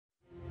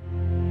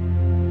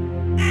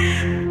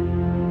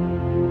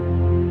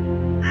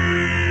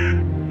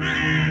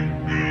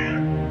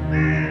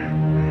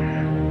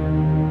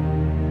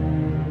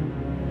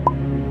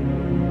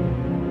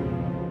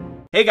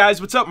Hey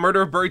guys, what's up?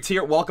 Murder of Birds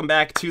here. Welcome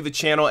back to the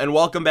channel and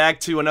welcome back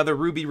to another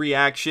RWBY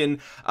reaction.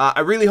 I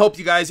really hope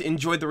you guys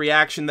enjoyed the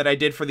reaction that I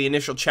did for the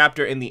initial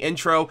chapter in the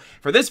intro.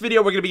 For this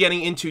video, we're going to be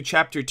getting into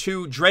Chapter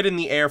 2, Dread in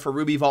the Air for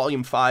RWBY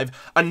Volume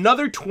 5.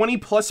 Another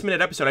 20-plus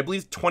minute episode. I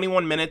believe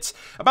 21 minutes,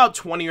 about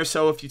 20 or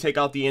so if you take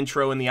out the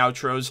intro and the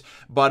outros.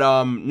 But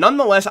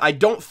nonetheless, I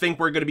don't think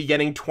we're going to be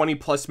getting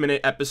 20-plus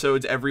minute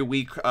episodes every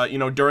week, you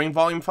know, during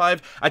Volume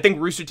 5. I think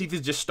Rooster Teeth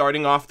is just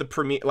starting off the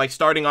premiere, like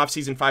starting off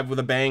Season 5 with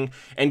a bang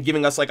and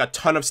giving us like a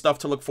ton of stuff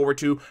to look forward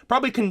to.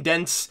 Probably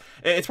condense.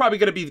 It's probably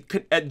going to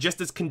be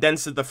just as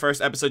condensed as the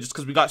first episode, just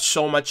because we got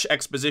so much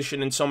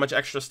exposition and so much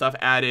extra stuff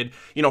added,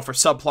 you know, for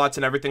subplots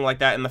and everything like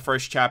that in the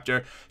first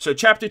chapter. So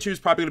Chapter 2 is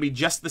probably going to be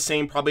just the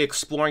same, probably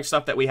exploring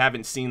stuff that we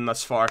haven't seen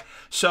thus far.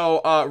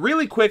 So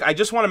really quick, I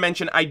just want to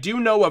mention, I do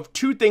know of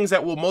two things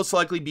that we'll most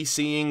likely be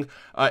seeing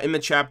in the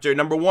chapter.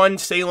 Number one,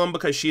 Salem,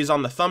 because she is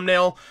on the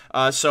thumbnail.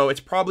 So it's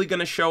probably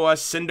going to show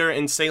us Cinder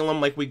and Salem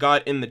like we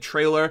got in the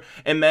trailer.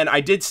 And then I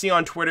did see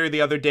on Twitter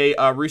the other day,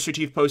 Rooster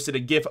Teeth posted a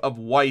gif of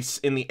Weiss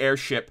in the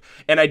airship,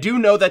 and I do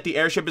know that the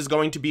airship is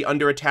going to be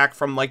under attack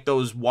from like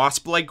those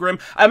wasp-like Grimm.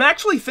 I'm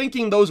actually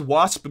thinking those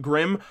wasp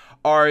Grimm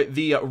are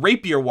the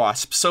rapier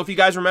wasps. So if you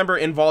guys remember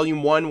in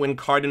Volume 1 when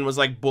Carden was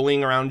like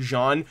bullying around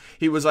Jean,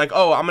 he was like,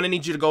 oh, I'm gonna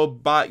need you to go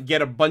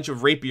get a bunch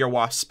of rapier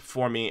wasps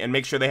for me and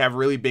make sure they have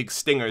really big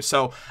stingers.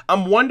 So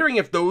I'm wondering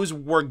if those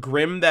were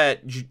Grimm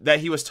that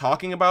he was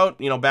talking about,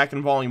 you know, back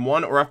in Volume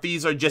 1, or if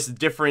these are just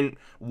different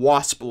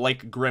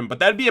wasp-like Grimm. But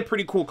that'd be a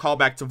pretty cool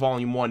callback to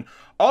Volume 1.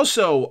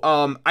 Also,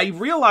 I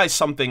realized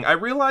something. I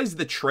realized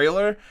the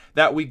trailer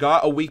that we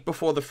got a week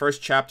before the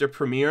first chapter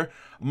premiere,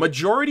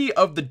 majority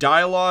of the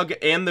dialogue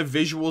and the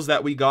visuals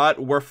that we got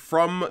were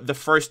from the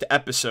first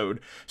episode.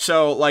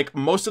 So, like,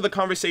 most of the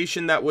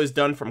conversation that was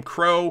done from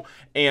Crow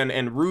and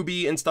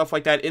RWBY and stuff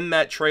like that in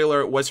that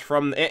trailer was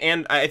from,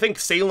 and I think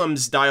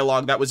Salem's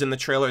dialogue that was in the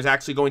trailer is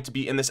actually going to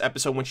be in this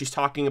episode when she's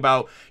talking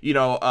about, you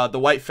know, the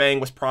White Fang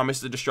was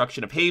promised the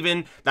destruction of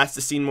Haven. That's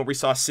the scene where we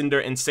saw Cinder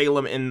and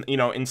Salem in, you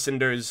know, in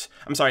Cinder's,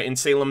 I'm sorry, in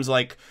Salem's,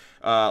 like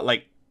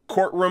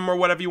courtroom or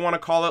whatever you want to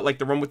call it, like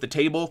the room with the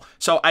table.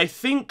 So I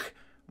think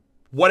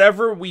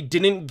whatever we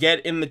didn't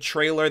get in the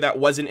trailer that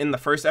wasn't in the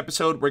first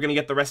episode, we're going to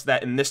get the rest of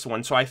that in this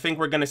one. So I think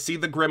we're going to see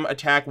the Grimm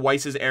attack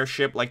Weiss's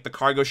airship, like the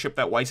cargo ship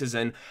that Weiss is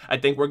in. I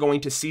think we're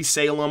going to see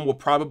Salem. We'll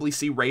probably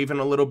see Raven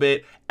a little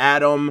bit,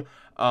 Adam,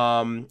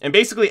 and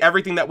basically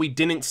everything that we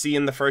didn't see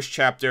in the first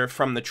chapter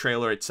from the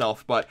trailer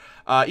itself. But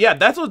yeah,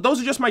 those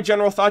are just my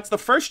general thoughts. The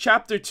first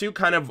chapter too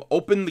kind of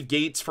opened the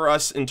gates for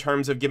us in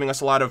terms of giving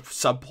us a lot of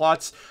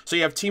subplots. So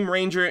you have Team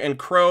Ranger and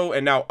Crow,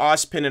 and now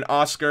Ozpin and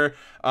Oscar.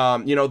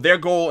 You know, their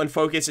goal and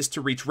focus is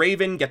to reach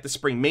Raven, get the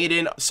Spring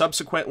Maiden.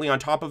 Subsequently, on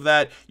top of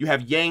that, you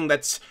have Yang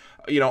that's,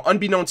 you know,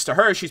 unbeknownst to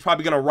her, she's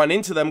probably going to run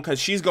into them because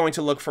she's going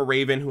to look for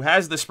Raven, who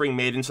has the Spring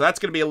Maiden. So that's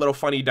going to be a little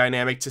funny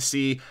dynamic to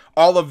see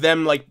all of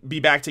them, like, be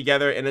back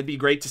together, and it'd be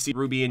great to see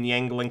RWBY and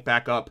Yang link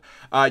back up.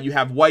 You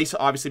have Weiss,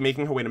 obviously,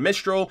 making her way to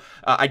Mistral.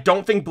 I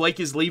don't think Blake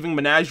is leaving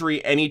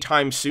Menagerie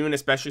anytime soon,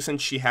 especially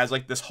since she has,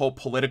 like, this whole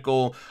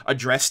political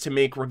address to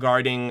make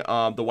regarding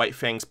the White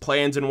Fang's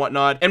plans and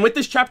whatnot. And with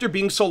this chapter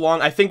being so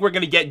long, I think we're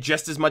going to get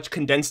just as much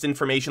condensed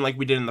information like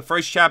we did in the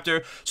first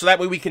chapter, so that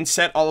way we can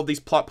set all of these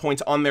plot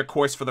points on their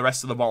course for the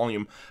rest of the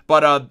volume.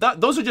 But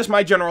those are just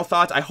my general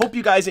thoughts. I hope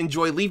you guys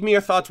enjoy. Leave me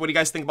your thoughts. What do you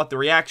guys think about the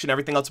reaction,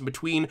 everything else in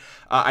between?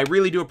 I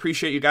really do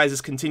appreciate you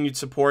guys' continued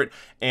support,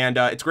 and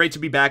it's great to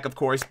be back, of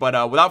course.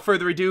 But without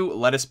further ado,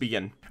 let us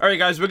begin. Alright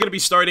guys, we're going to be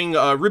starting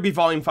RWBY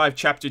Volume 5,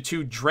 Chapter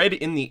 2, Dread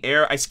in the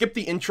Air. I skipped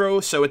the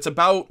intro, so it's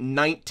about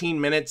 19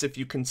 minutes if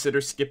you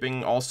consider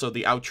skipping also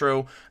the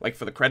outro, like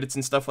for the credits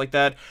and stuff like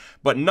that.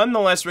 But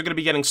nonetheless, we're going to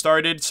be getting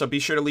started, so be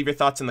sure to leave your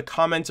thoughts in the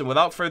comments, and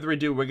without further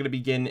ado, we're going to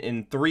begin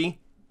in 3,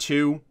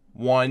 2,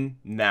 1,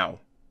 now.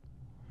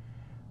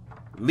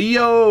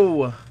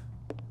 Leo!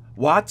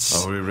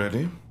 Watts? Are we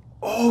ready?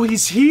 Oh,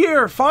 he's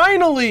here!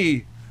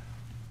 Finally!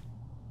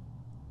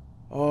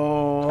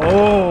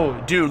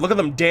 Oh, dude, look at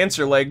them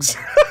dancer legs.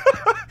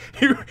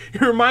 he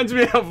reminds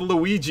me of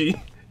Luigi.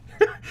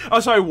 Oh,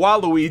 sorry,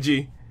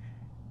 Waluigi.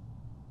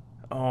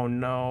 Oh,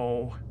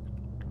 no.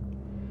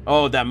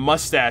 Oh, that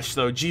mustache,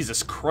 though.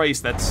 Jesus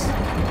Christ, that's...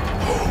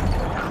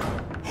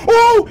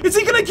 Oh! Is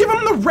he gonna give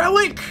him the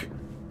relic?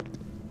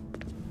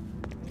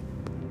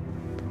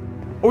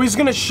 Or he's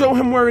gonna show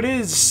him where it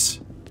is.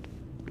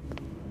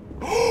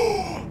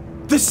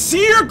 The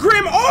Seer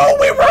Grimm! Oh,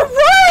 we were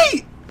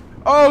right!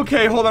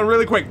 Okay, hold on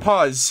really quick,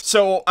 pause.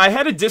 So, I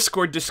had a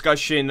Discord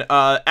discussion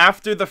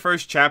after the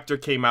first chapter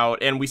came out,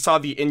 and we saw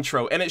the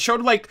intro, and it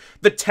showed, like,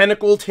 the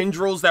tentacle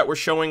tendrils that were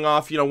showing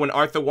off, you know, when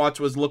Arthur Watts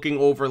was looking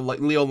over like,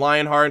 Leo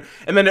Lionheart,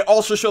 and then it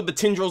also showed the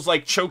tendrils,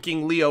 like,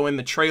 choking Leo in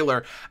the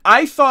trailer.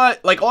 I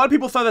thought, like, a lot of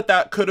people thought that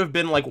that could have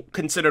been, like,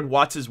 considered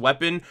Watts'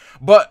 weapon,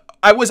 but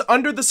I was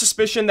under the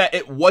suspicion that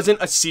it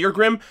wasn't a seer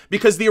grim,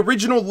 because the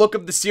original look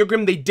of the seer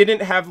grim, they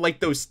didn't have like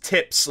those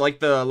tips, like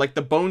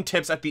the bone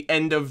tips at the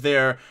end of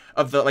their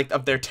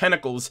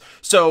tentacles.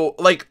 So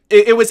like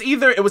it was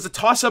a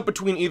toss-up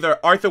between either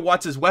Arthur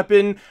Watts'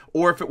 weapon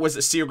or if it was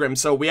a seer grim.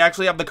 So we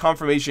actually have the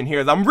confirmation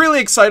here. I'm really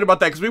excited about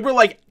that, because we were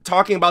like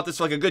talking about this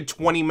for like a good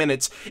 20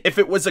 minutes, if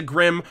it was a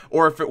grim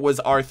or if it was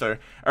Arthur.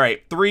 All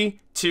right, 3,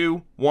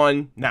 2,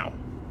 1, now.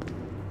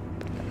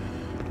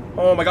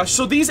 Oh my gosh,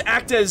 so these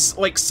act as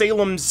like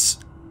Salem's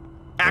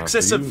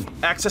access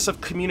of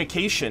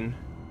communication.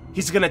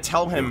 He's gonna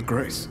tell him.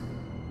 Grace,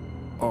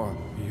 are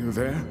you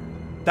there?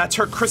 That's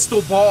her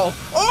crystal ball.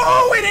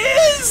 Oh, it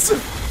is!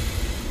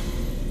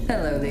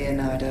 Hello,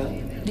 Leonardo.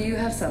 Do you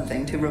have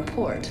something to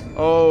report?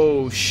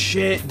 Oh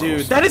shit,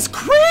 dude. That is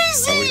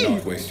crazy! I would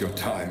not waste your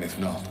time if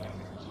not.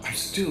 I'm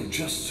still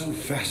just so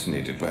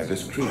fascinated by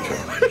this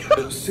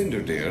creature.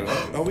 Cinder dear,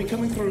 are we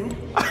coming through?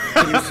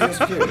 Can you see us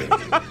clearly?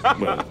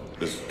 Well,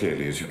 as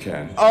clearly as you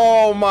can.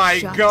 Oh my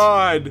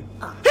god.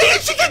 Hey,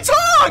 she can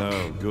talk!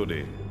 Oh,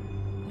 goody.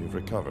 You've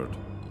recovered.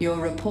 Your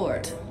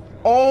report.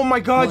 Oh my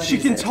god, What she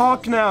is can it?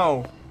 talk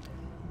now.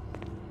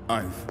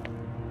 I've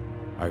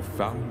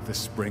found the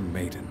Spring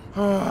Maiden.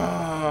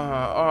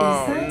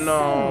 Oh that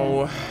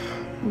no.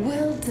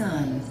 Well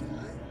done,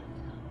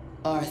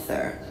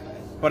 Arthur.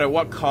 But at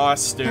what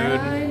cost, dude? Had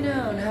I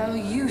known how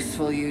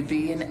useful you'd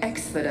be in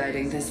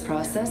expediting this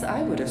process,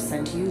 I would have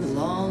sent you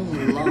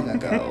long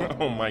ago.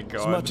 Oh my As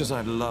god. much as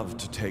I'd love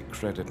to take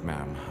credit,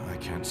 ma'am, I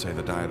can't say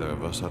that either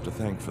of us are to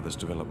thank for this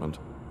development.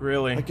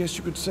 Really? I guess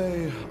you could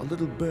say a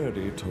little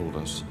birdie told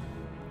us.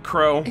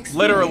 Crow. Explain.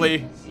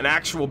 Literally. An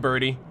actual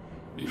birdie.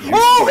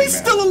 Oh, he's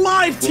still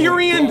alive,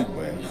 Tyrion!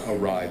 Holguin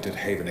arrived at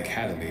Haven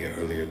Academy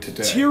earlier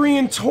today.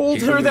 Tyrion told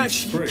He her that believes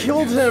she Spring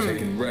killed has him.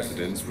 taken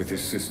residence with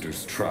his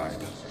sister's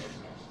tribe.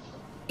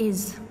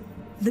 Is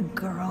the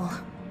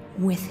girl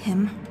with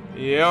him?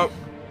 Yep.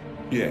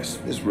 Yes,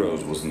 Miss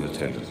Rose was in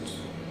attendance.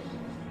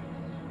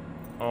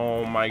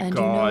 Oh my And you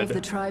know god. of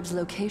the tribe's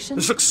location?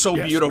 This looks so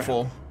Yes,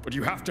 beautiful. ma'am. But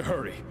you have to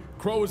hurry.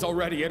 Crow is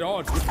already at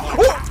odds with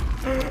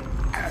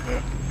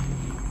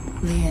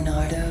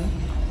Leonardo,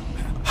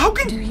 How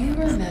do can... you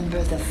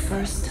remember the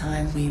first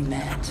time we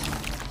met?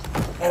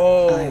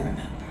 Oh. I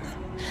remember.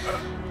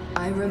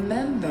 I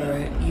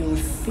remember your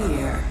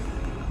fear.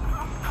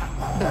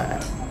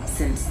 But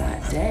since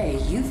that day,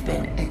 you've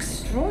been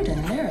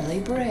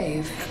extraordinarily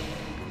brave.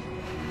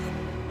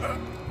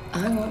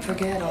 I won't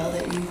forget all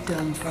that you've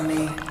done for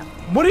me.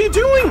 What are you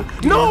doing?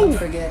 Do No! not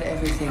forget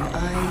everything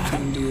I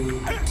can do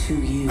to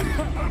you.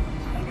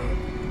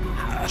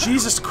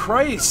 Jesus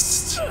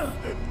Christ.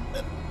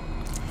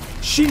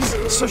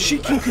 So she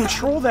can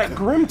control that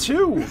Grim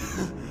too.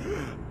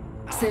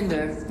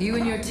 Cinder, you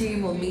and your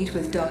team will meet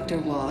with Dr.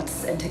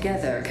 Watts and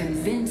together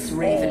convince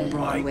Raven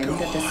Bronwyn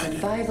that the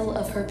survival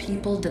of her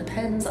people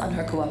depends on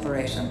her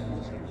cooperation.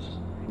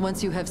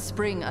 Once you have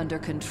Spring under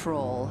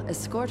control,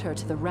 escort her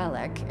to the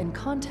relic and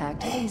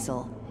contact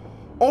Hazel.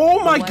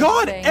 Oh my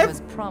god! Fang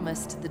was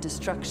promised the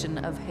destruction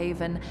of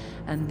Haven,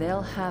 and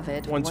they'll have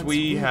it Once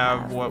we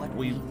have what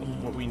we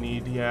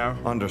need, yeah.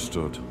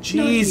 Understood.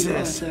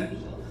 Jesus. Not you, Arthur.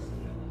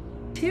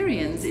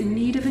 Tyrion's in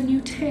need of a new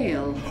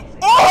tale.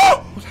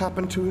 Oh! What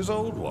happened to his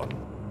old one?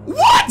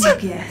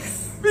 What?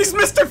 Yes. He's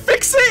Mr.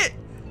 Fix-It!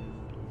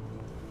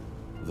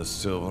 The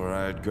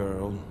silver-eyed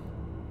girl.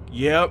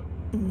 Yep.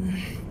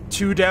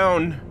 2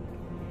 down.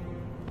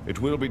 It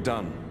will be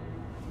done.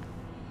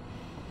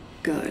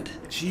 Good.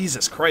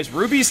 Jesus Christ,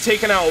 Ruby's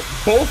taken out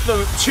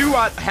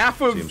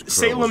half of Seems Crow was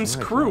Salem's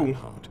right, crew.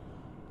 Lionheart.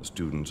 The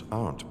students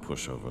aren't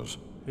pushovers.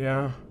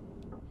 Yeah.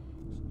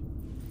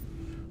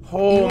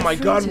 Oh You're my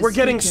free god, to we're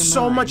getting speak your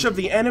so mind. much of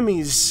the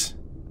enemies.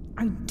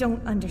 I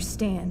don't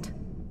understand.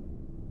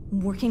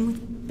 Working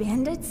with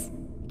bandits?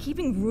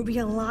 Keeping Ruby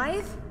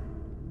alive?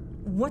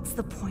 What's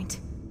the point?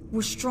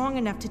 We're strong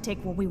enough to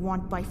take what we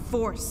want by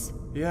force.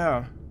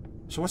 Yeah.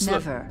 So what's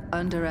Never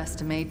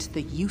underestimate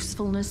the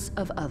usefulness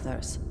of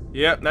others. the...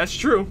 Yeah, that's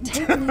true.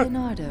 Take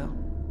Leonardo.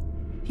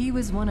 He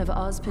was one of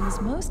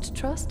Ozpin's most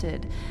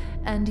trusted,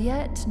 and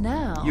yet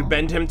now... You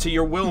bend him to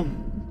your will.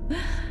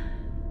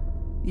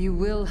 You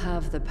will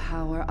have the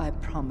power I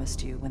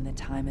promised you when the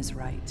time is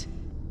right.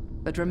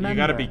 But remember,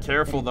 gotta be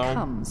careful, that it though.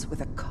 comes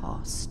with a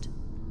cost.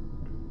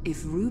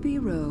 If Ruby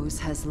Rose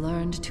has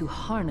learned to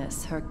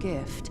harness her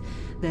gift,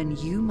 then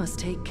you must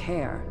take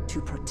care to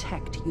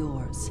protect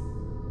yours.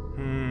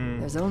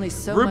 There's only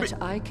so Ruby- much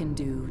I can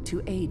do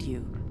to aid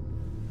you.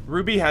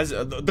 Ruby has...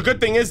 the good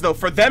thing is, though,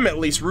 for them at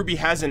least, Ruby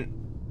hasn't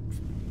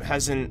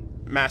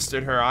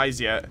mastered her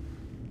eyes yet.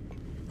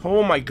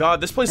 Oh my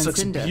god, this place And looks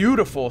Cinder,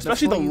 beautiful,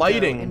 especially the before you go,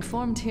 lighting.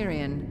 inform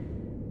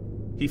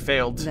Tyrion He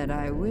failed. that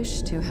I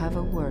wish to have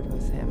a word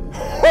with him.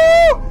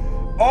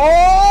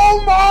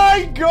 Oh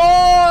my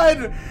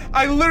god!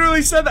 I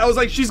literally said that. I was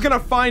like, she's gonna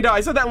find out.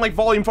 I said that in like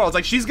volume 4. I was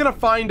like, she's gonna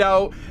find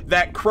out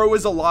that Crow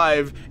is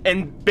alive,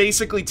 and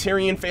basically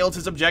Tyrion failed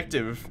his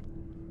objective.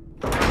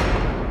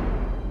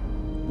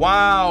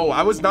 Wow,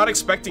 I was not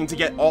expecting to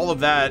get all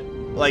of that.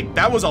 Like,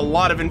 that was a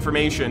lot of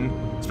information.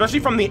 Especially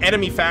from the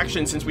enemy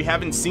faction, since we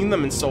haven't seen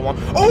them in so long.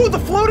 Oh, the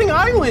floating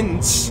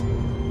islands!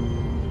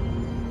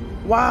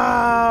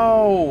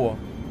 Wow!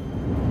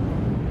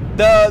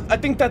 I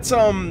think that's,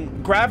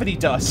 gravity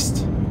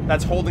dust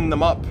that's holding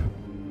them up.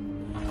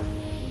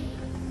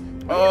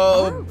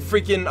 Oh,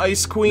 freaking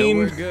Ice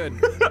Queen. Nowhere good.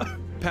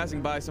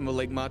 Passing by some of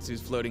Lake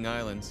Matsu's floating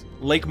islands.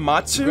 Lake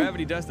Matsu? The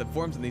gravity dust that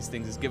forms in these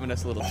things has given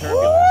us a little turbulence.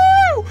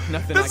 Oh,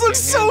 Nothing this looks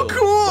so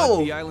cool!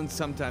 But the islands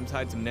sometimes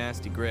hide some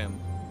nasty grim.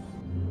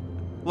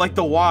 Like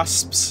the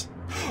wasps.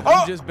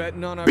 I'm just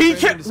betting on our be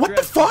friends in distress, what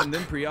the fuck? keeping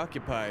them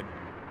preoccupied.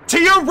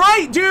 To your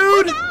right,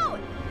 dude!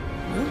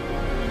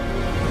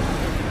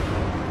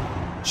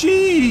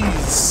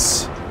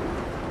 Jeez!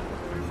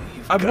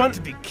 You've got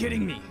to be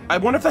kidding me. I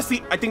wonder if that's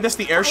the. I think that's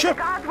the airship.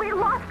 Oh my God, we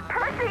lost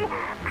Percy!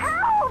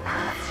 Help!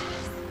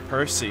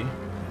 Percy.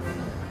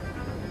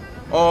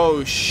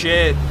 Oh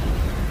shit!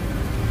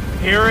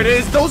 Here it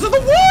is. Those are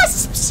the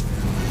wasps.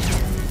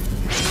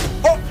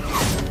 Oh!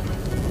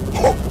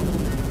 Oh!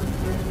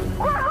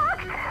 We're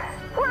hooked!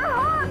 We're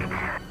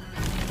hooked!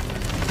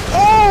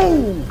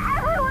 Oh!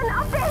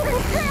 Everyone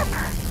abandon ship!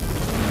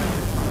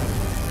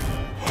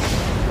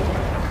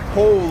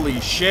 Holy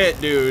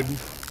shit, dude!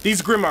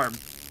 These Grim are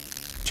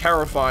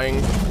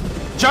terrifying.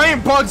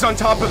 Giant bugs on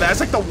top of that. That's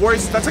like the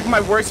worst. That's like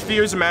my worst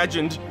fears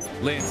imagined.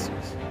 Lancers.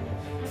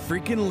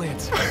 Freaking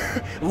Lancers.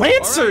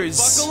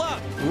 Lancers! All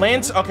right,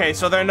 buckle up. Okay,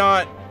 so they're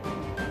not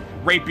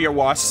rapier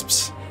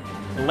wasps.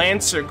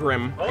 Lancer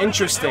Grim.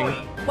 Interesting.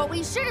 What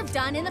we should have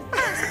done in the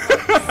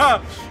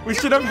first. We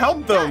should have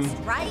helped them. Dust,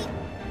 right?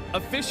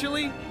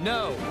 Officially,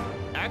 no.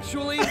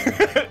 Actually,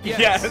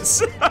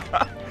 Yes.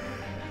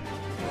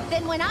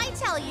 Then when I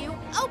tell you,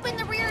 open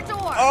the rear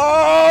door.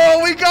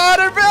 Oh, we got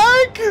her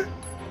back!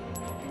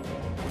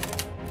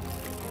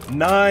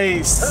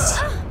 Nice.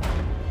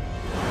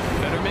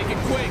 better make it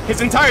quick.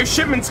 His entire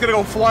shipment's gonna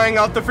go flying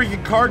out the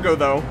freaking cargo,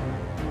 though.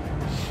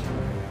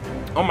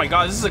 Oh my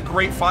god, this is a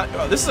great fight.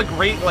 Oh, this is a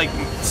great, like,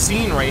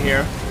 scene right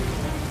here.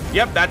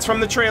 Yep, that's from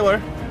the trailer.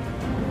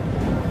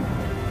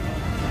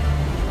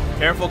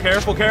 Careful,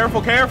 careful,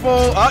 careful, careful.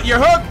 Oh, you're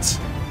hooked.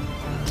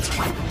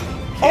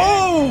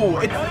 Oh!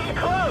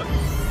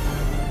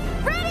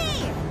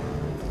 Ready!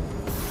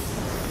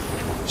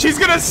 She's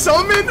gonna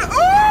summon.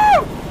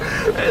 Oh!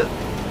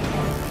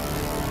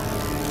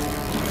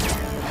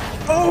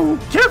 Oh,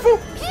 careful!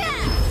 Yeah!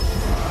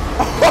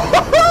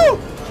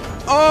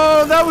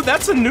 Oh,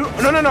 that's a new.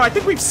 No. I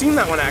think we've seen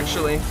that one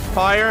actually.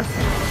 Fire.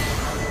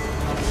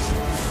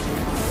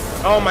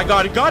 Oh my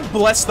god! God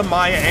bless the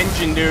Maya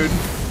engine, dude.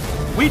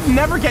 We'd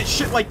never get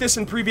shit like this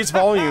in previous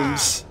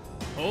volumes.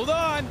 Hold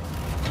on.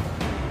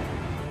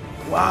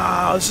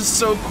 Wow, this is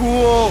so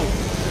cool.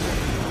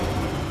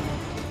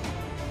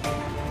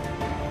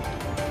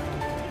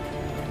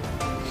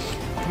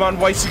 Come on,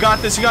 Weiss, you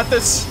got this. You got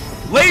this.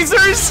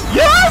 Lasers!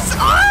 Yes!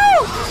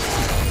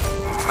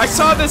 Oh! I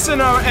saw this in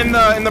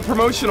the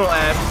promotional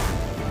ad.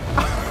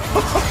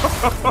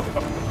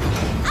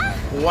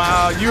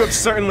 Wow, you have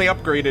certainly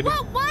upgraded.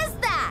 What was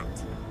that?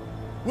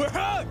 We're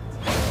hooked.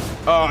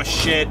 Oh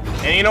shit!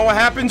 And you know what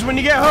happens when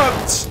you get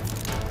hooked?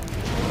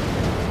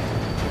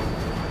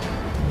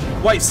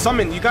 Weiss,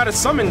 summon. You gotta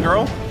summon,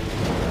 girl.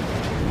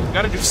 You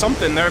gotta do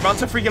something. They're about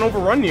to freaking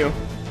overrun you.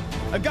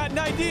 I've got an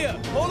idea.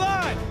 Hold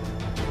on.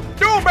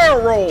 Do a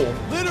barrel roll.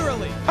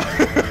 Literally.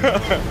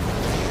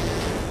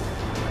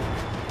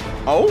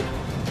 Oh?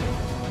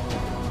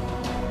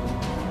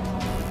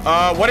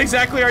 What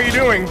exactly are you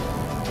doing?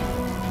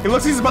 He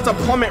looks like he's about to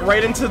plummet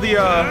right into the,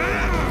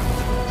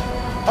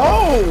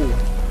 Oh!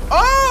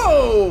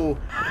 Oh!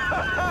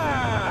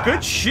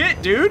 Good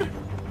shit, dude.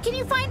 Can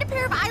you find a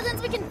pair of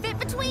islands we can fit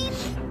between?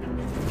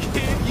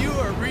 Kid, you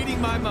are reading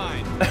my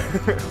mind.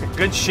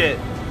 Good shit.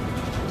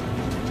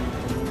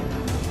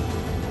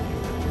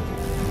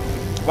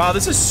 Wow,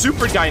 this is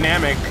super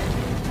dynamic.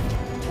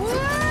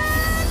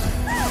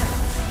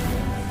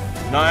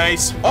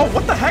 Nice. Oh,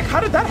 what the heck? How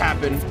did that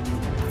happen?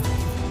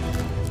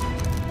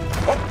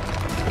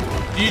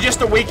 Oh. You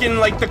just awaken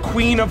like the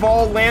queen of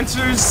all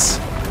lancers?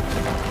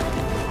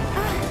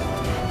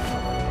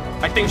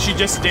 I think she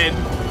just did.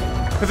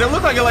 Because it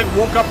looked like it like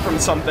woke up from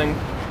something.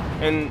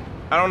 And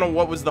I don't know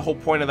what was the whole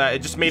point of that.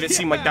 It just made it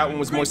seem like that one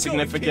was more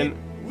significant.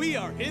 We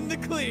are in the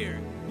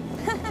clear.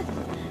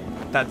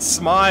 That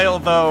smile,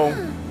 though.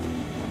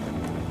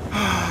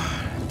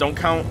 Don't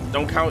count.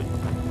 Don't count.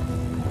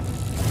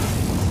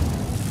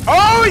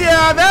 Oh,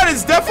 yeah, that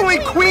is definitely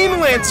Queen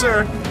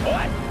Lancer.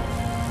 What?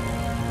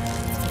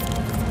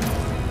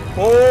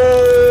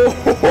 Oh.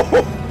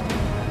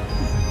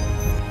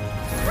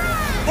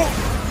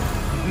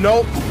 Oh.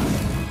 Nope.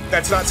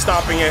 That's not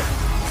stopping it.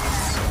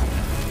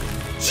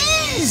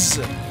 Jeez.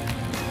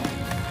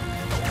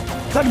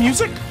 Is that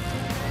music?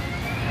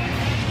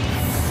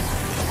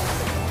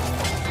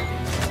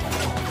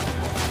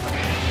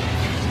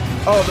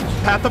 Oh, the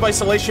Path of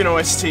Isolation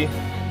OST.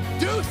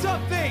 Do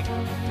something.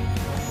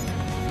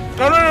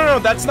 No,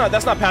 that's not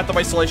Path of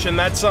Isolation.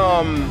 That's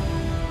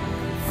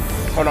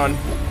hold on.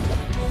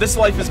 This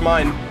Life Is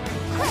Mine.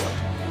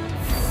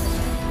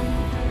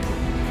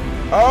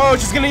 Oh,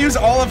 she's gonna use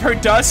all of her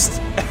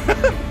dust.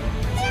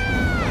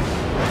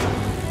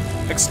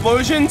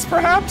 Explosions,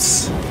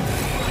 perhaps?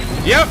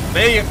 Yep,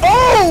 there you go.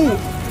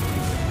 Oh!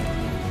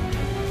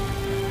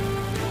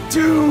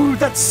 Dude,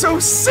 that's so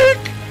sick!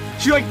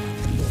 She like...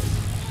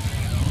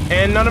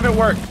 And none of it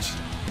worked.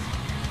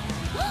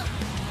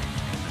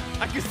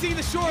 I can see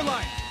the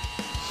shoreline.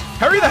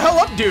 Hurry the hell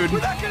up, dude.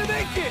 We're not gonna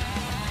make it.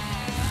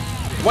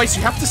 Weiss,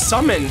 you have to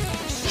summon.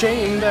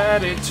 Shame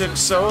that it took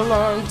so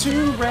long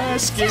to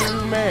rescue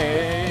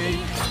me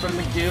from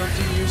the guilt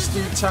you used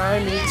to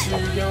tie me to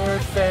your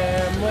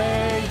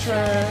family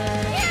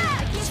train.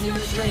 You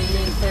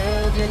dreaming,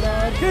 failed, you're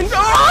not good.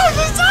 Oh,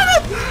 she said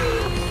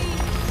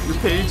it! Your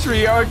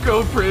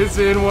patriarchal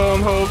prison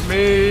won't hold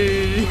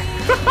me.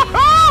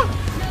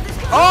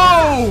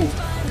 Oh!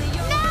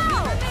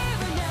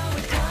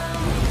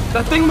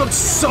 That thing looks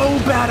so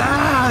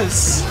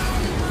badass!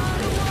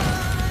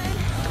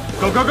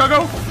 Go, go, go,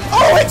 go!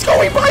 Oh, it's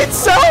going by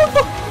itself!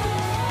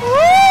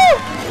 Oh,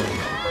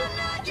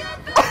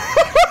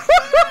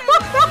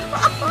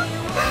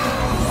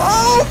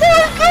 oh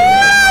my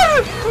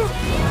god!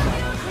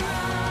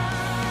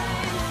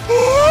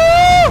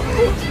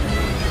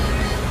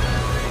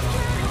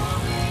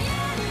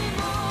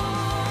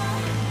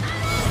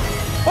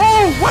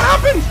 Oh, what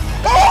happened?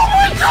 Oh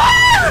my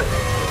god!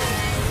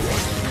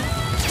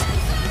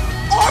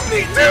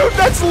 Omni, dude,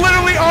 that's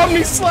literally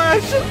Omni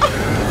Slash.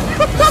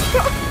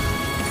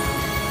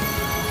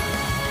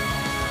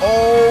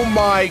 Oh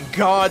my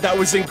god, that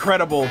was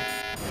incredible.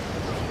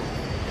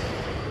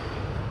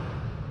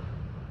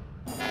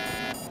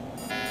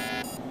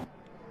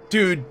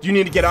 Dude, you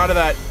need to get out of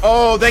that.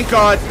 Oh, thank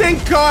god,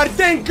 thank god,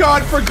 thank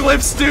god for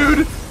glyphs,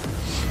 dude.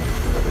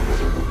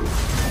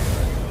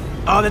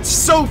 Oh, that's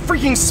so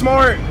freaking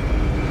smart.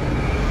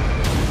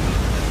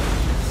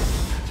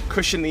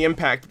 Cushion the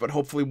impact, but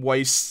hopefully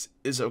Weiss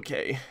is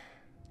okay.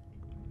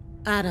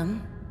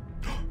 Adam.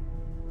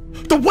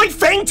 The White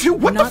Fang too?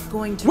 What the f-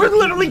 We're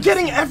literally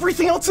getting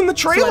everything else in the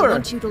trailer! So I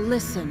want you to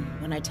listen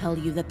when I tell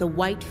you that the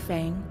White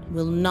Fang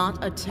will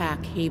not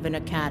attack Haven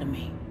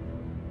Academy.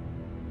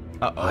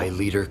 Uh-oh. High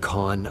Leader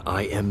Khan,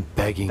 I am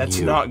begging you. That's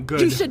not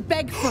good. You should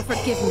beg for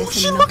forgiveness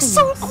She and looks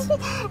nothing so else.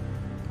 cool!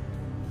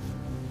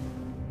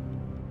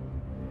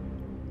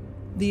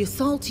 The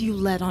assault you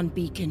led on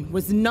Beacon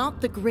was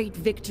not the great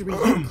victory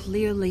you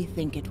clearly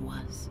think it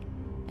was.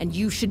 And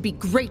you should be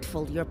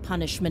grateful your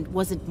punishment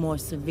wasn't more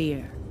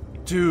severe.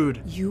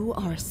 Dude. You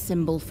are a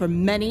symbol for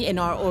many in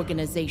our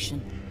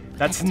organization.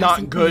 That's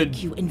not good.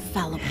 Make you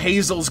infallible.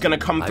 Hazel's gonna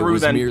come through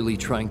then. I was merely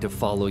trying to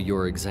follow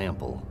your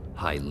example,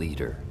 High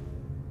Leader.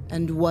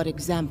 And what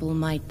example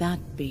might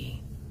that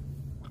be?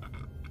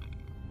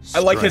 I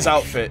like his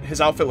outfit.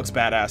 His outfit looks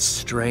badass.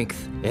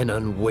 Strength and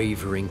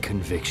unwavering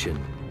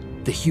conviction.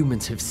 The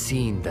humans have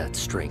seen that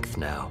strength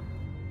now.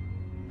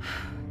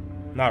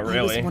 Not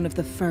really. I was one of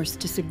the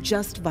first to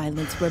suggest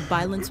violence where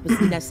violence was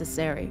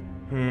necessary.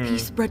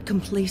 Peace bred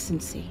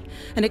complacency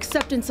and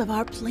acceptance of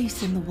our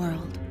place in the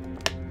world.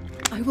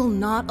 I will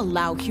not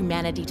allow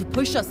humanity to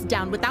push us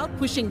down without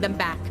pushing them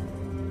back.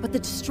 But the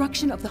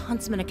destruction of the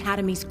Huntsman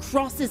Academies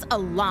crosses a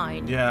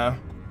line. Yeah.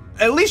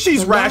 At least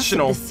she's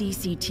rational. The loss of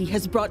the CCT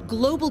has brought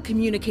global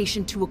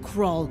communication to a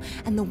crawl,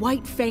 and the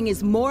White Fang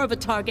is more of a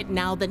target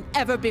now than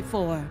ever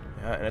before.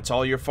 Yeah, and it's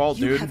all your fault,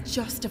 dude. You have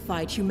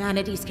justified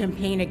humanity's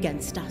campaign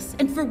against us.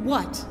 And for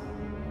what?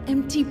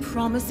 Empty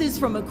promises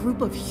from a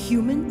group of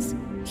humans?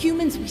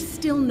 Humans we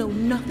still know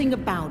nothing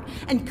about,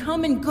 and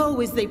come and go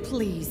as they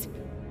please.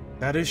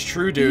 That is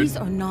true, dude. These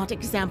are not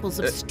examples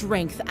of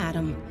strength,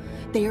 Adam.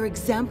 They are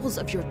examples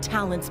of your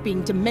talents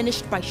being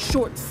diminished by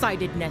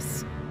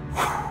short-sightedness.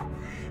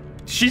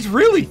 She's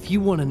really... If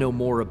you want to know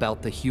more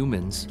about the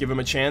humans... Give him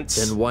a chance.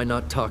 Then why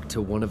not talk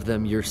to one of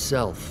them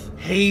yourself?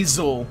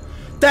 Hazel.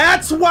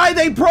 That's why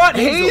they brought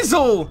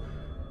Hazel!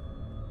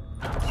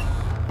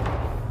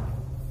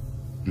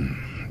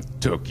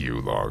 Took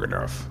you long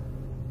enough.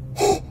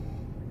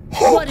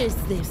 What is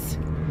this?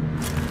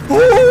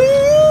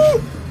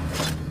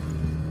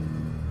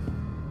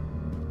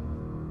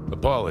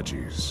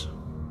 Apologies.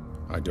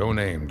 I don't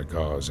aim to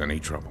cause any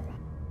trouble.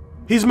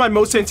 He's my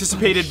most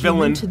anticipated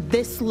villain. To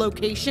this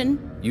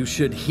location? You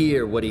should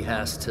hear what he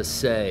has to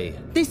say.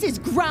 This is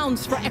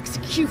grounds for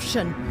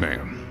execution.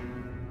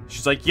 Ma'am.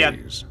 She's like, yeah.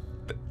 Please.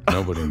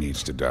 Nobody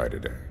needs to die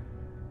today.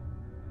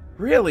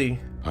 Really?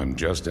 I'm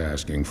just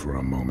asking for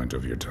a moment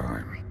of your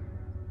time.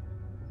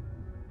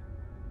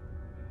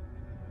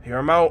 Hear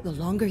him out. The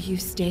longer you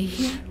stay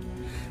here,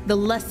 the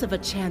less of a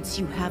chance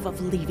you have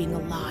of leaving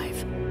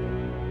alive.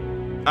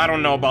 I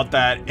don't know about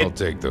that. I'll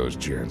take those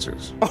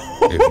chances,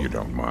 if you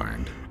don't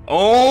mind.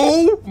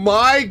 Oh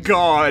my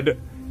god.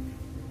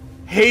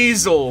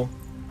 Hazel.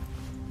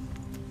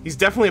 He's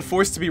definitely a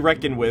force to be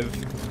reckoned with.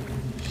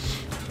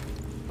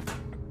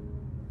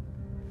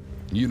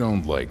 You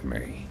don't like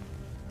me.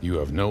 You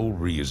have no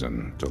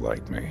reason to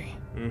like me.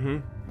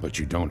 But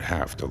you don't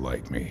have to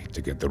like me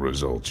to get the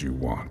results you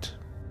want.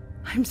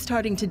 I'm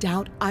starting to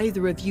doubt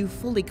either of you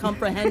fully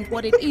comprehend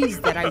what it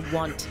is that I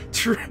want.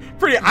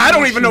 I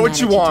don't even know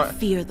what you want. To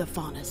fear the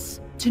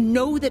Faunus, to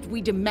know that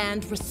we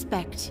demand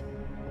respect.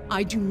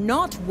 I do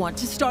not want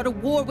to start a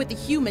war with the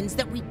humans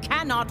that we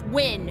cannot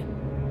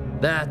win.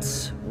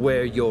 That's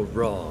where you're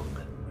wrong.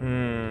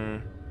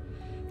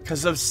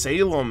 Because of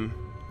Salem.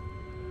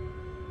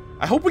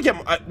 I hope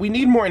we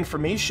need more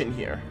information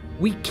here.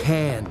 We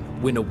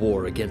can win a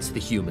war against the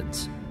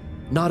humans.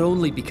 Not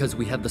only because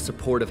we have the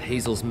support of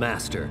Hazel's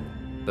master,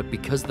 but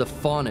because the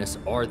Faunus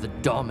are the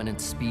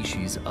dominant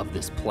species of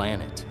this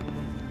planet.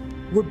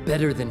 We're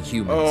better than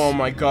humans. Oh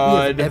my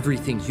god. We have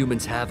everything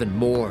humans have and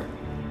more.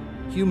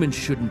 Humans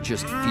shouldn't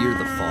just fear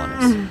the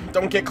Faunus.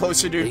 Don't get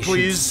closer, dude,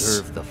 please. They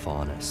should serve the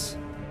Faunus.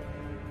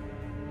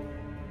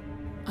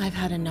 I've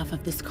had enough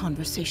of this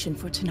conversation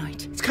for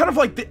tonight. It's kind of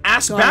like the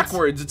ass Guards,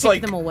 backwards. It's take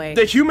like them away.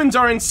 The humans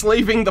are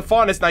enslaving the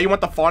Faunus. Now you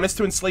want the Faunus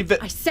to enslave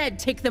the... I said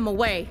take them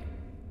away.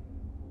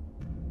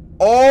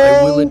 Oh!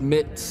 I will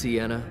admit,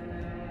 Sienna,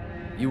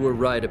 you were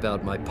right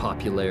about my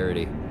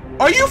popularity.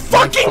 Are you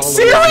fucking My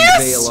serious?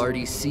 Vale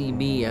already see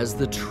me as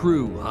the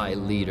true High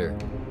Leader.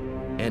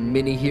 And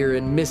many here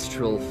in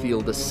Mistral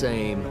feel the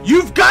same.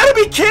 You've got to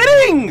be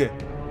kidding!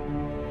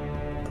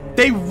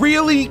 They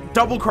really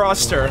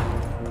double-crossed her.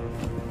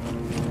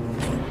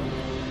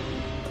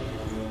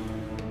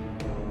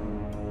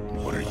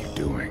 What are you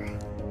doing?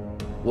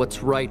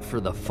 What's right for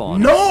the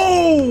Faunus?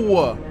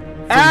 No!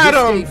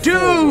 Adam,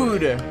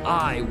 dude!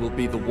 I will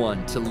be the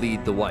one to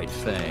lead the White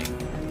Fang.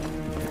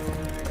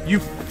 You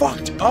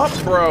fucked up,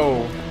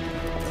 bro.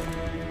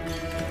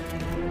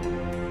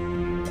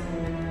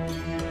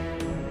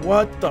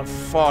 What the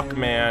fuck,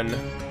 man?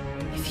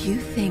 If you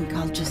think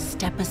I'll just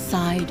step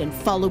aside and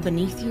follow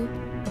beneath you,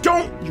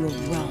 don't. You're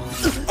wrong.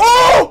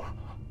 Oh!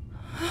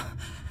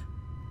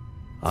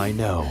 I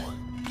know.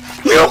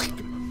 You.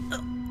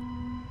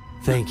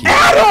 Thank you,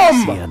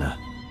 Adam! Sienna.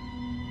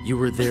 You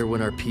were there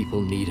when our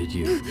people needed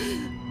you,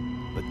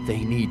 but they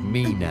need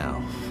me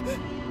now.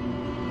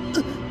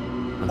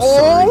 I'm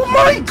sorry, oh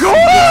my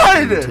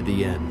god! To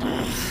the end.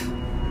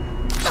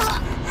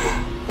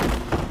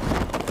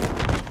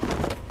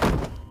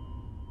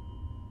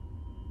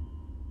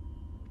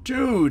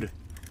 Dude,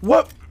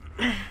 what?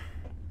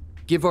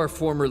 Give our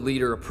former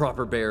leader a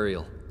proper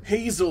burial.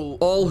 Hazel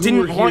All who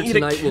didn't are want here you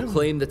tonight to kill. will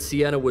claim that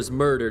Sienna was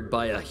murdered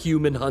by a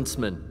human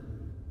huntsman.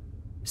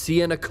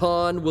 Sienna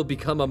Khan will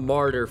become a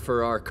martyr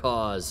for our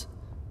cause.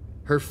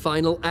 Her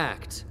final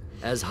act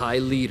as High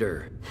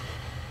Leader.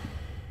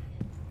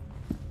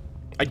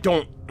 I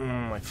don't... Oh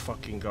my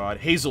fucking god.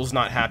 Hazel's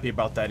not happy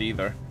about that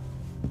either.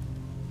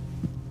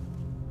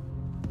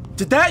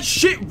 Did that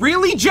shit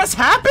really just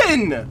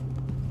happen?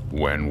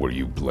 When were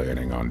you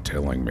planning on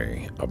telling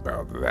me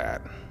about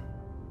that?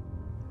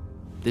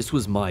 This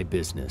was my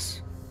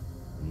business,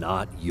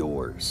 not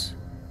yours.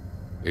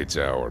 It's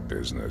our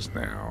business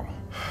now,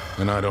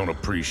 and I don't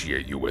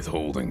appreciate you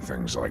withholding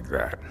things like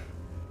that.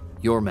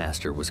 Your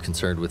master was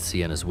concerned with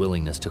Sienna's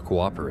willingness to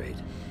cooperate.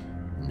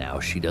 Now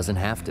she doesn't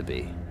have to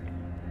be.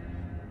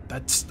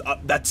 That's so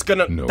Nobody needs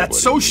to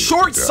die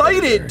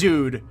short-sighted, today.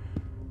 dude.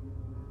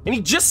 And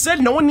he just said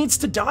no one needs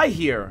to die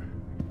here.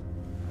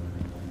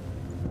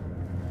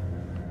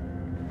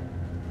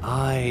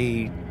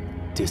 I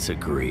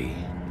disagree.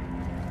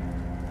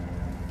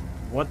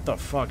 What the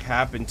fuck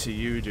happened to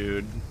you,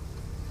 dude?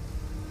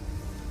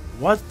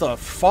 What the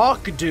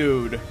fuck,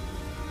 dude?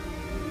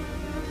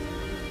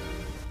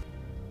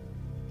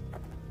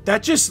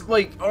 That just,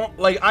 like, oh,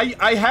 like,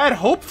 I had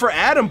hope for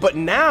Adam, but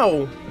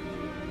now...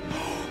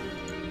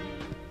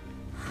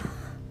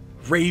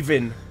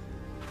 Raven.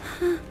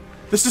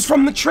 This is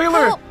from the trailer.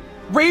 Help.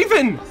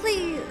 Raven.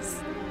 Please.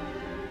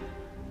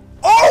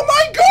 Oh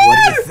my god! What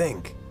do you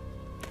think?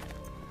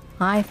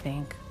 I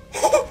think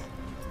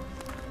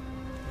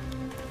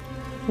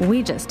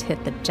we just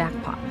hit the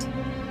jackpot.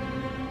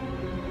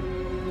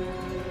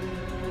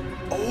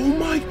 Oh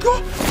my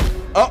god!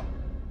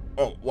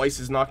 Oh, Weiss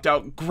is knocked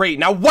out. Great,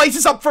 now Weiss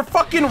is up for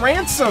fucking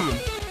ransom!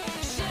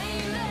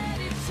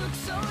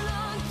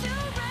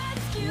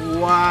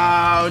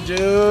 Wow,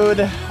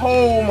 dude.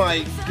 Oh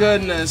my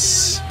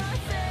goodness.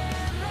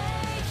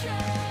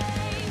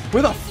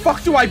 Where the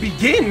fuck do I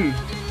begin?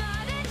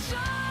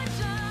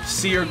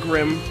 Seer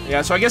Grim.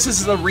 Yeah, so I guess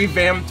this is a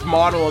revamped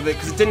model of it,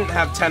 because it didn't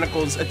have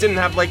tentacles. It didn't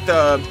have, like,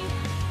 the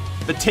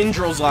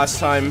tendrils last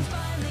time.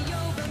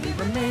 We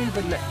remain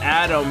in the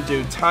Adam,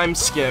 dude. Time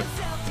skip.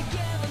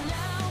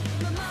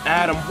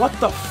 Adam, what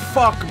the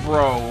fuck,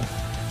 bro?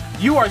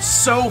 You are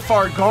so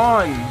far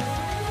gone.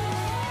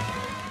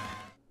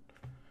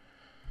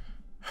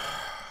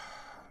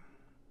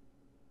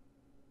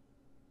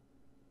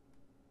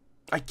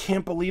 I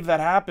can't believe that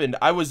happened.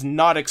 I was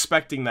not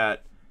expecting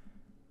that.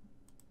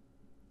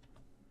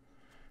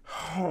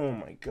 Oh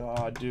my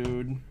god,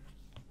 dude.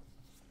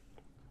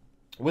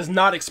 Was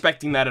not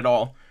expecting that at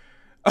all.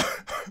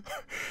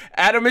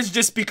 Adam is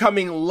just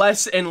becoming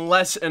less and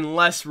less and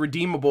less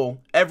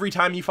redeemable every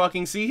time you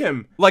fucking see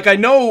him. Like, I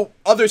know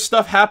other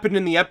stuff happened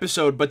in the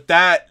episode, but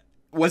that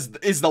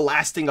is the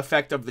lasting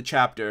effect of the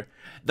chapter.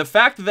 The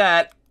fact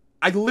that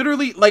I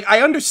literally, like,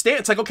 I understand.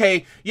 It's like,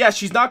 okay, yeah,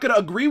 she's not gonna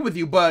agree with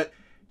you, but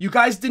You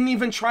guys didn't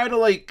even try to,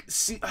 like,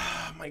 see.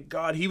 Oh my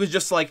god, he was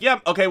just like,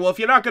 yep, okay, well, if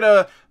you're not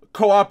gonna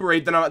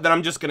cooperate, then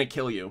I'm just gonna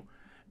kill you.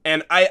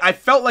 And I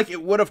felt like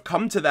it would have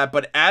come to that,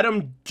 but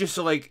Adam just,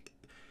 like,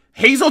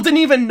 Hazel didn't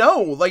even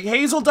know. Like,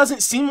 Hazel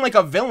doesn't seem like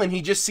a villain.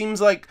 He just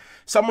seems like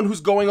someone who's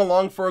going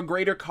along for a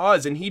greater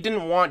cause, and he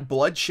didn't want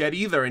bloodshed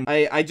either. And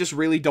I just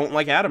really don't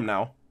like Adam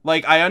now.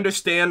 Like, I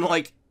understand,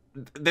 like,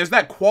 there's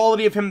that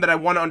quality of him that I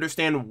want to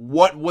understand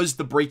what was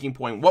the breaking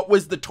point. What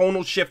was the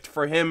tonal shift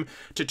for him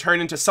to turn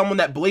into someone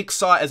that Blake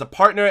saw as a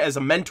partner, as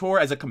a mentor,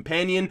 as a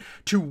companion,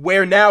 to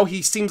where now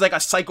he seems like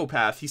a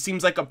psychopath. He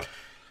seems like a...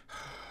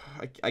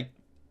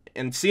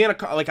 And Sienna,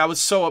 like, I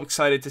was so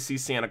excited to see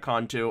Sienna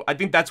Khan too. I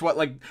think that's what,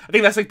 like, I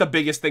think that's like the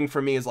biggest thing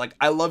for me is, like,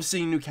 I love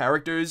seeing new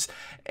characters,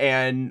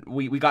 and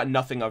we got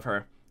nothing of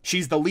her.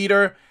 She's the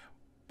leader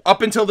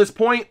up until this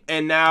point,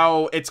 and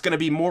now it's gonna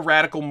be more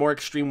radical, more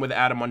extreme with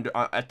Adam under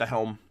at the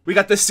helm. We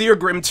got the Seer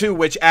Grim too,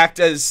 which act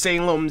as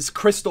Salem's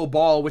crystal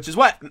ball, which is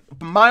what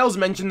Miles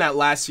mentioned that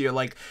last year,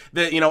 like,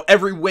 the, you know,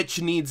 every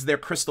witch needs their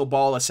crystal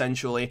ball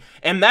essentially,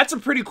 and that's a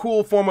pretty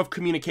cool form of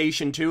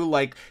communication too.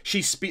 Like,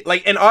 she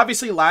like, and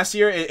obviously last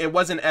year it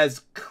wasn't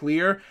as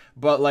clear,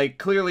 but like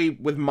clearly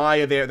with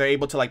Maya they're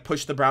able to like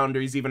push the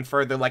boundaries even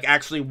further, like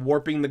actually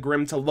warping the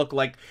Grim to look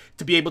like,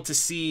 to be able to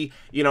see,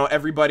 you know,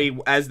 everybody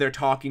as they're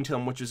talking to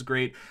them, which is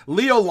great.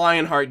 Leo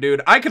Lionheart,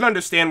 dude, I can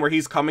understand where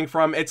he's coming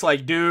from. It's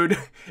like, dude,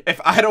 if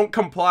I don't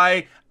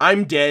comply,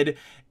 I'm dead.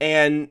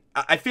 And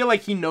I feel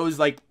like he knows,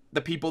 like,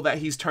 the people that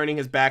he's turning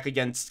his back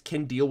against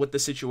can deal with the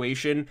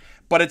situation,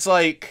 but it's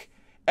like,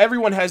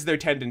 everyone has their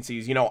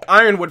tendencies, you know.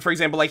 Ironwood, for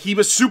example, like, he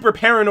was super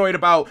paranoid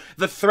about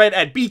the threat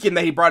at Beacon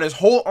that he brought his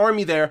whole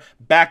army there,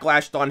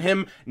 backlashed on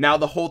him. Now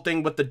the whole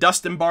thing with the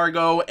dust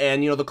embargo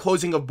and, you know, the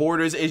closing of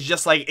borders is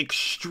just like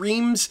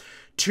extremes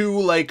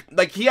to like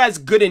he has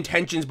good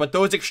intentions, but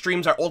those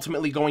extremes are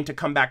ultimately going to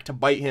come back to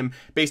bite him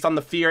based on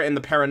the fear and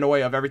the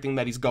paranoia of everything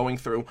that he's going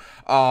through.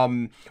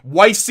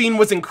 Weiss scene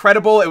was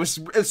incredible. It was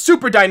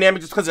super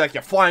dynamic just because, like,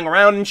 you're flying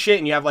around and shit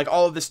and you have like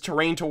all of this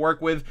terrain to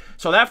work with.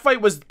 So that fight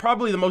was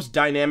probably the most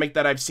dynamic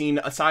that I've seen,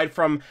 aside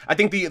from, I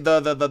think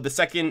the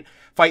second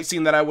fight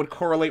scene that I would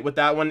correlate with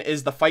that one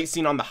is the fight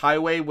scene on the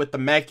highway with the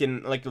mech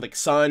and like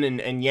Sun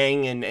and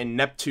Yang and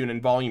Neptune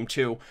in Volume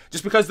 2.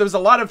 Just because there was a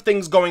lot of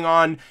things going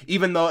on,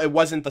 even though it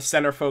wasn't the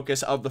center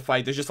focus of the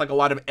fight. There's just like a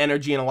lot of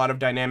energy and a lot of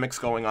dynamics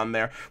going on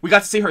there. We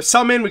got to see her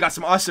summon. We got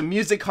some awesome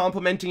music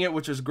complimenting it,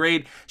 which was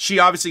great. She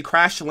obviously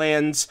crash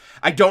lands.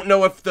 I don't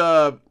know if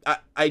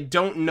I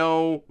don't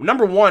know.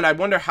 Number one, I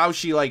wonder how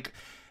she, like,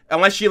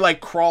 unless she like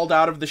crawled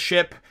out of the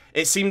ship.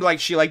 It seemed like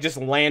she like just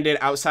landed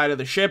outside of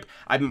the ship.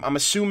 I'm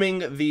assuming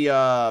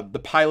the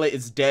pilot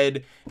is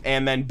dead,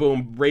 and then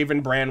boom,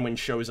 Raven Branwen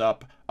shows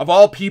up. Of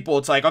all people,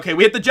 it's like, okay,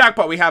 we hit the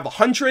jackpot. We have a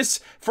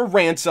Huntress for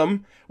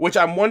ransom, which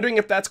I'm wondering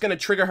if that's going to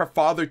trigger her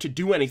father to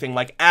do anything,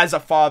 like, as a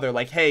father,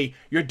 like, hey,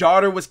 your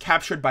daughter was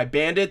captured by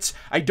bandits.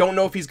 I don't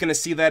know if he's going to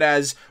see that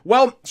as,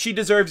 well, she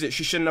deserves it,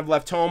 she shouldn't have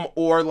left home,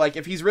 or like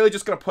if he's really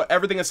just going to put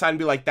everything aside and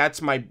be like,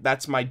 that's my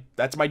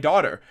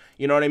daughter,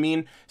 you know what I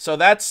mean? So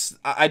that's,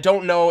 I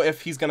don't know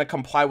if he's going to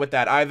comply with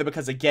that either,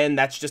 because again,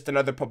 that's just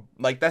another,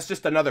 like, that's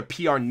just another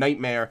PR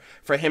nightmare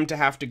for him to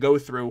have to go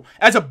through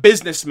as a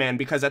businessman,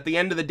 because at the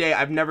end of the day,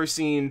 I've never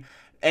seen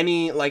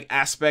any like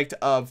aspect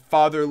of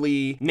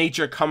fatherly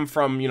nature come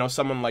from, you know,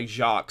 someone like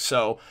Jacques.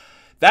 So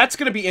that's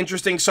going to be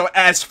interesting. So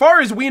as far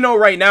as we know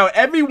right now,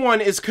 everyone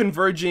is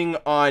converging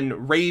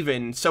on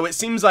Raven. So it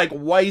seems like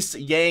Weiss,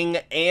 Yang,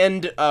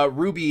 and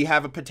RWBY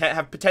have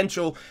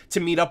potential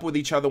to meet up with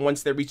each other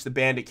once they reach the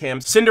bandit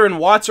camp. Cinder and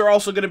Watts are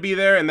also going to be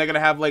there, and they're going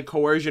to have like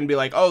coercion, be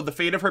like, oh, the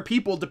fate of her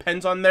people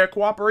depends on their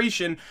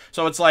cooperation.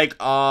 So it's like,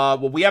 well,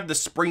 we have the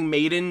Spring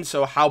Maiden,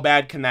 so how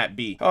bad can that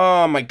be?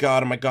 Oh my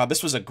god,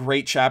 this was a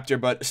great chapter,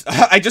 but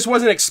I just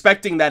wasn't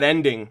expecting that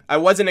ending. I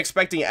wasn't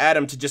expecting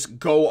Adam to just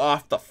go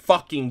off the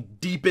fucking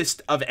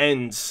deepest of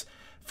ends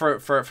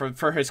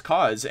for his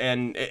cause,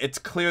 and it's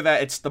clear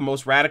that it's the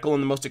most radical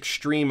and the most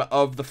extreme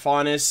of the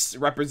Faunus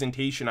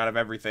representation out of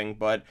everything.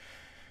 But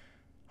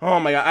oh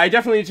my god, I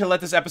definitely need to let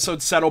this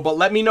episode settle, but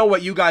let me know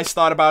what you guys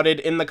thought about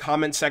it in the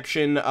comment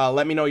section.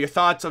 Let me know your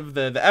thoughts of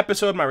the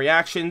episode, my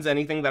reactions,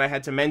 anything that I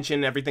had to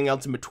mention, everything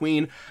else in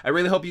between. I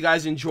really hope you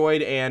guys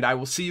enjoyed, and I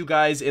will see you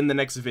guys in the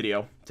next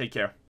video. Take care.